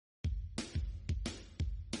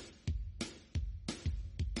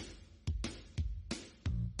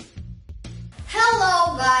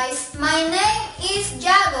my name is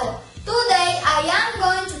Jago. Today I am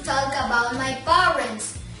going to talk about my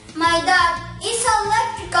parents. My dad is an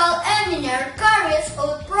electrical engineer, carries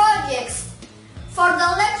out projects for the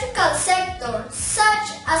electrical sector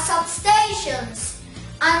such as substations,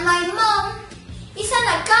 and my mom is an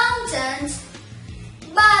accountant,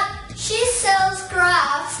 but she sells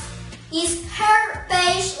crafts. Is her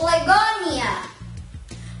page Legonia?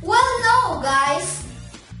 Well, no guys,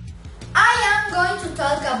 I am going to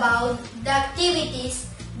talk about the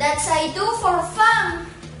activities that I do for fun.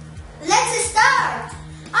 Let's start!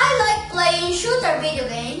 I like playing shooter video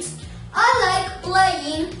games. I like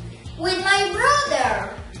playing with my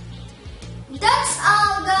brother. That's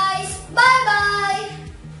all guys, bye bye!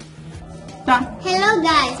 Hello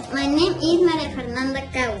guys, my name is Maria Fernanda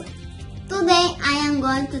Cau. Today I am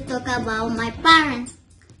going to talk about my parents.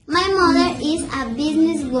 My mother is a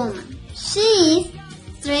businesswoman. She is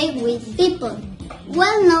straight with people.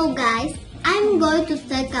 Well, now guys, I'm going to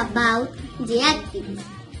talk about the activities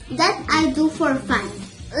that I do for fun.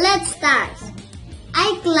 Let's start.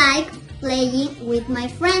 I like playing with my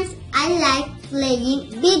friends. I like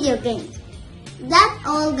playing video games. That's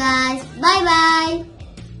all guys. Bye bye.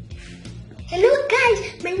 Hello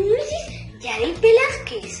guys, my name is Yari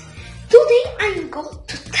Velasquez. Today I'm going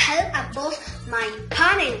to tell about my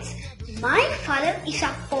parents. My father is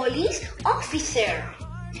a police officer.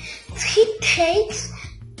 He takes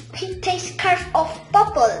care of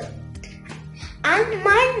people. And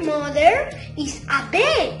my mother is a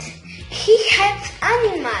vet. He helps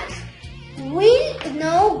animals. Well,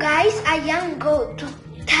 now guys, I am going to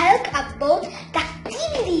talk about the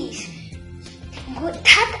activities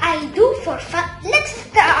that I do for fun. Let's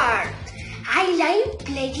start. I like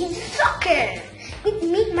playing soccer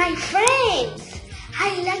with my friends.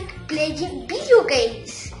 I like playing video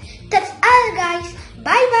games. That's all guys.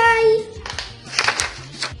 Bye bye.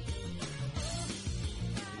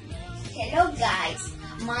 Hello guys,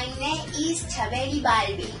 my name is Chaveri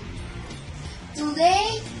Balbi.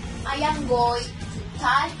 Today I am going to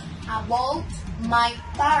talk about my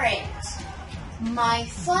parents. My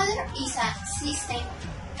father is a system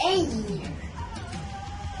engineer.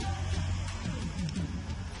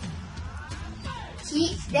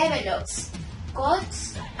 He develops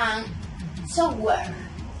codes and software.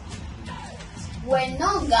 Well,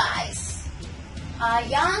 now guys, I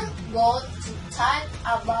am going to talk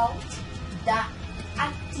about the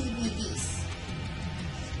activities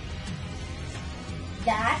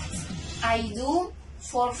that I do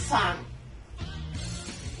for fun.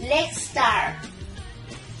 Let's start.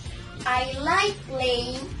 I like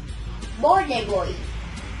playing volleyball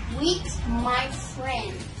with my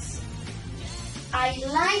friends. I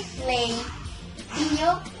like playing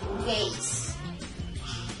video games.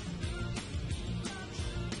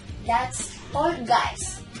 That's all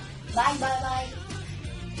guys. Bye bye bye.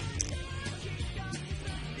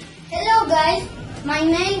 Hello guys, my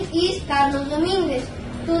name is Carlos Dominguez.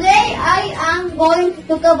 Today I am going to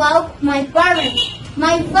talk about my parents.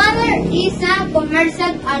 My father is a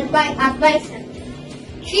commercial advisor.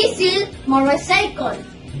 He sells motorcycles.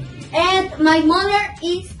 And my mother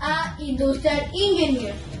is an industrial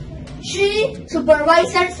engineer. She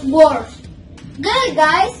supervises works. Good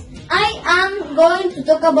guys, I am going to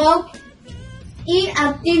talk about an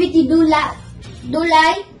activity do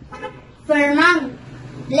like Fernando.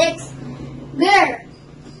 Lex. Girl,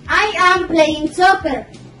 I am playing soccer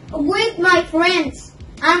with my friends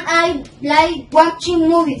and I like watching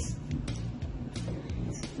movies.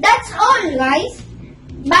 That's all guys.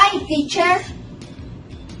 Bye teacher.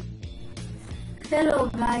 Hello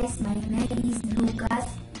guys, my name is Lucas.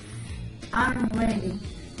 I'm ready.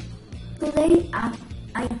 Today I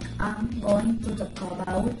am going to talk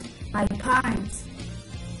about my parents.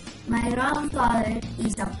 My grandfather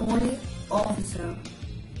is a police officer.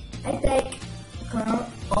 I take care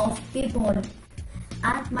of people,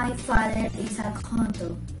 and my father is a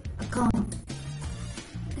accountant.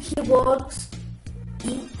 He works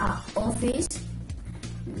in an office.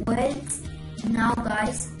 Well, now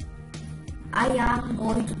guys, I am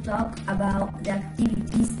going to talk about the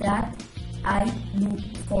activities that I do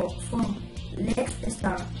for fun. Let's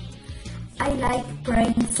start. I like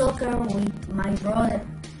playing soccer with my brother.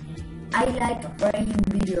 I like playing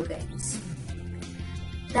video games.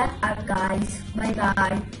 That's all guys. Bye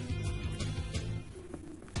bye.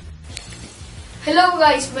 Hello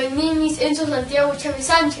guys, my name is Enzo Santiago Chavez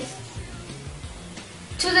Sanchez.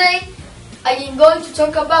 Today I am going to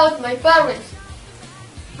talk about my parents.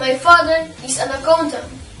 My father is an accountant.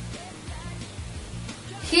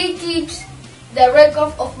 He keeps the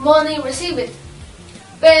record of money received,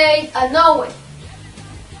 paid and owed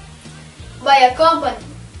by a company.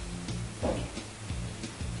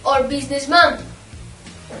 or businessman.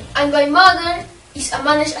 And my mother is a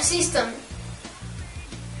managed assistant.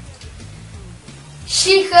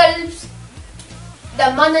 She helps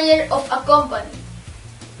the manager of a company.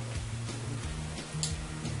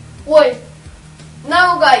 Well,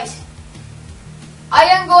 now guys, I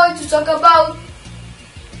am going to talk about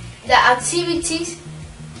the activities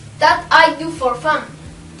that I do for fun.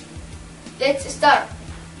 Let's start.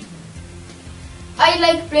 I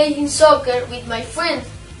like playing soccer with my friends.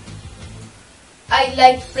 I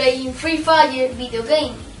like playing Free Fire video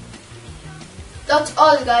game. That's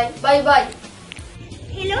all guys, bye bye.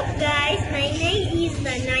 Hello guys, my name is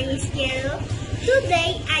Dana Izquierdo.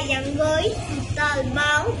 Today I am going to talk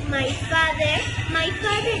about my father. My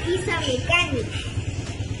father is a mechanic.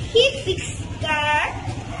 He fixes cars.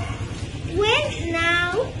 Well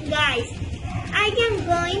now guys, I am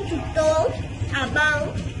going to talk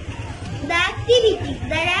about the activities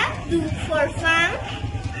that I do for fun.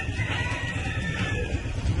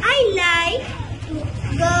 I like to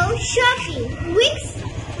go shopping with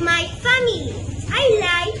my family. I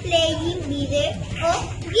like playing video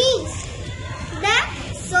games.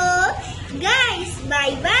 That's all, guys.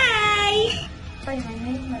 Bye bye. Hi, my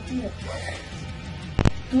name is Matthias.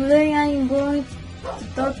 Today I am going to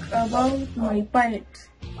talk about my parents.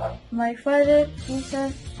 My father is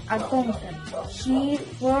an accountant. He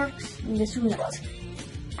works in the Sunat.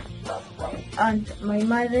 And my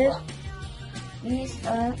mother is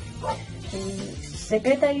a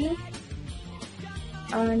secretary,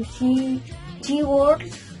 and she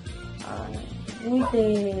works with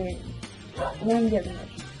the manager.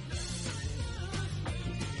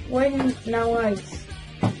 Well, now guys,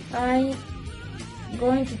 I'm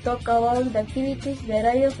going to talk about the activities that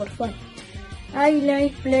I do for fun. I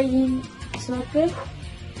like playing soccer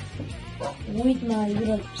with my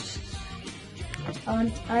brothers,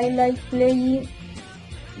 and I like playing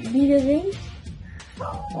video games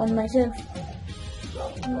on myself.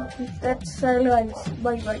 That's all guys,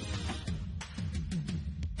 bye bye.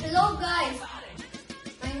 Hello guys,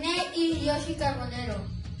 my name is Yoshi Carbonero.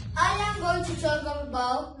 I am going to talk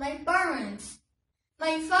about my parents.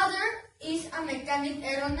 My father is a mechanic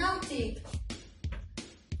aeronautic.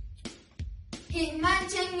 He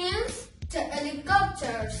maintains the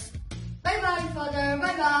helicopters. Bye bye father,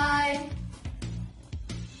 bye bye.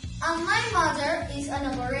 And my mother is an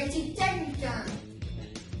operating technician.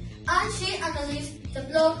 And she analyzes the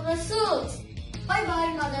blood results. Bye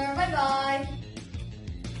bye mother, bye bye.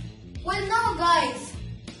 Well now guys,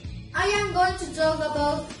 I am going to talk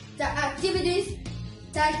about the activities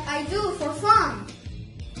that I do for fun.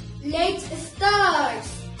 Let's start.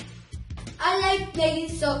 I like playing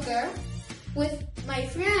soccer with my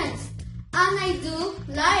friends, and I do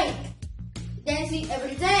like dancing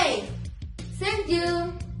every day. Thank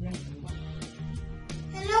you.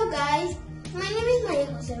 Hello guys, my name is Maria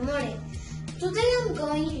Jose More. Today I'm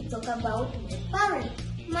going to talk about my parents.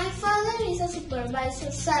 My father is a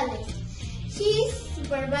supervisor sales. He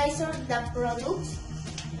supervises the products.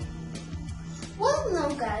 Well now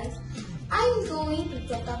guys, I'm going to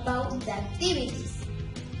talk about the activities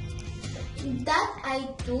that I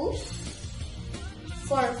do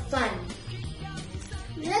for fun.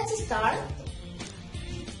 Let's start.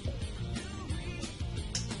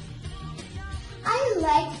 I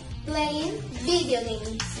like playing video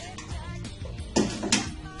games.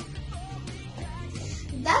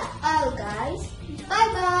 That's all guys. Bye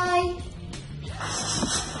bye.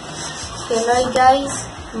 Hello guys,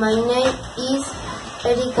 my name is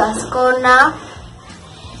Erika Ascona.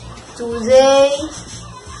 Today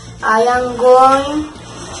I am going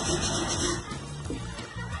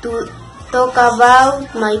to talk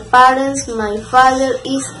about my parents. My father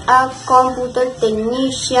is a computer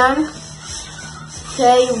technician.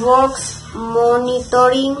 He works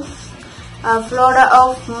monitoring a flora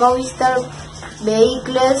of Movistar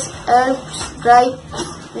vehicles, helps drive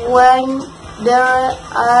when there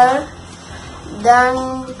are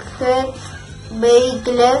damaged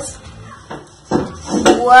vehicles.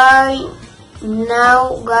 Why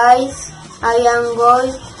now guys, I am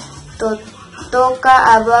going to talk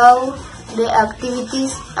about the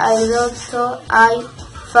activities I do so I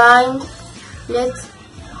find. Let's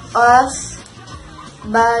us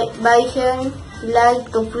by hand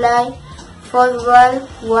like to play football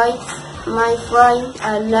with my friend.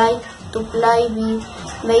 I like to play with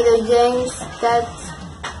video games that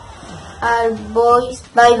are boys.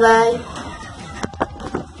 Bye bye.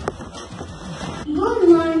 Good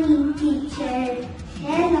morning, teacher.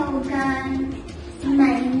 Hello, guys.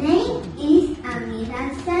 My name is Amira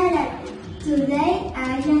Sara. Today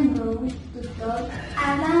I am going to talk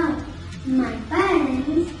about my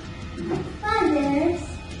parents. My father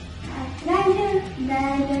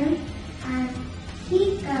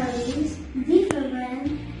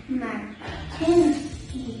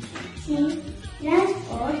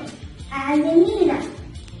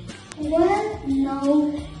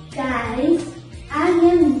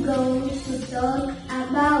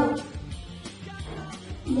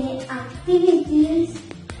the activities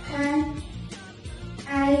and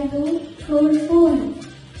I do for fun.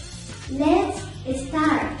 Let's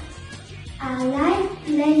start. I like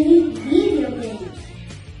playing video games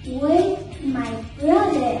with my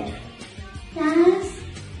brother. Thanks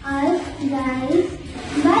all guys.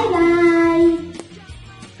 Bye bye.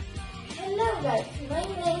 Hello guys, my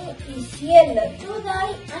name is Yellow. Today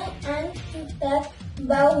I am to talk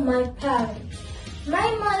about my parents. My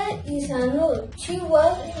mother is a nurse. She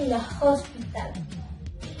works in the hospital.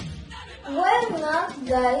 Well now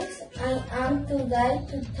guys, I am today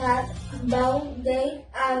to talk about their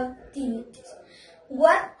activities.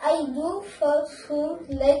 What I do for fun.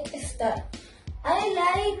 Let's start. I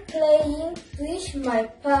like playing with my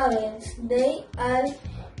parents. They are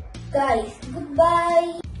guys.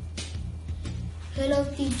 Goodbye. Hello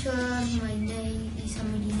teacher, my name is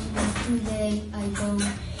Amelina. Today I go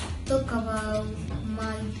talk about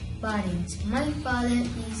my parents. My father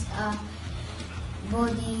is a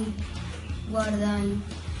bodyguard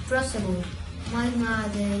principal. My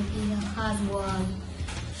mother is a housewife.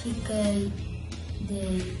 She cares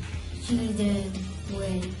the children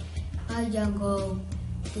well. I just go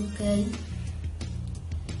to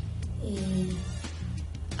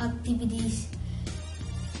activities.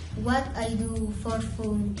 What I do for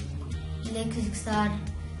fun. Let's start.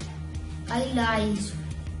 I like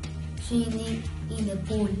swimming in the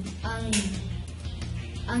pool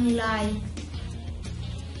and like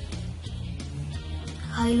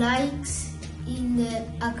highlights in the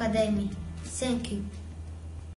academy. Thank you.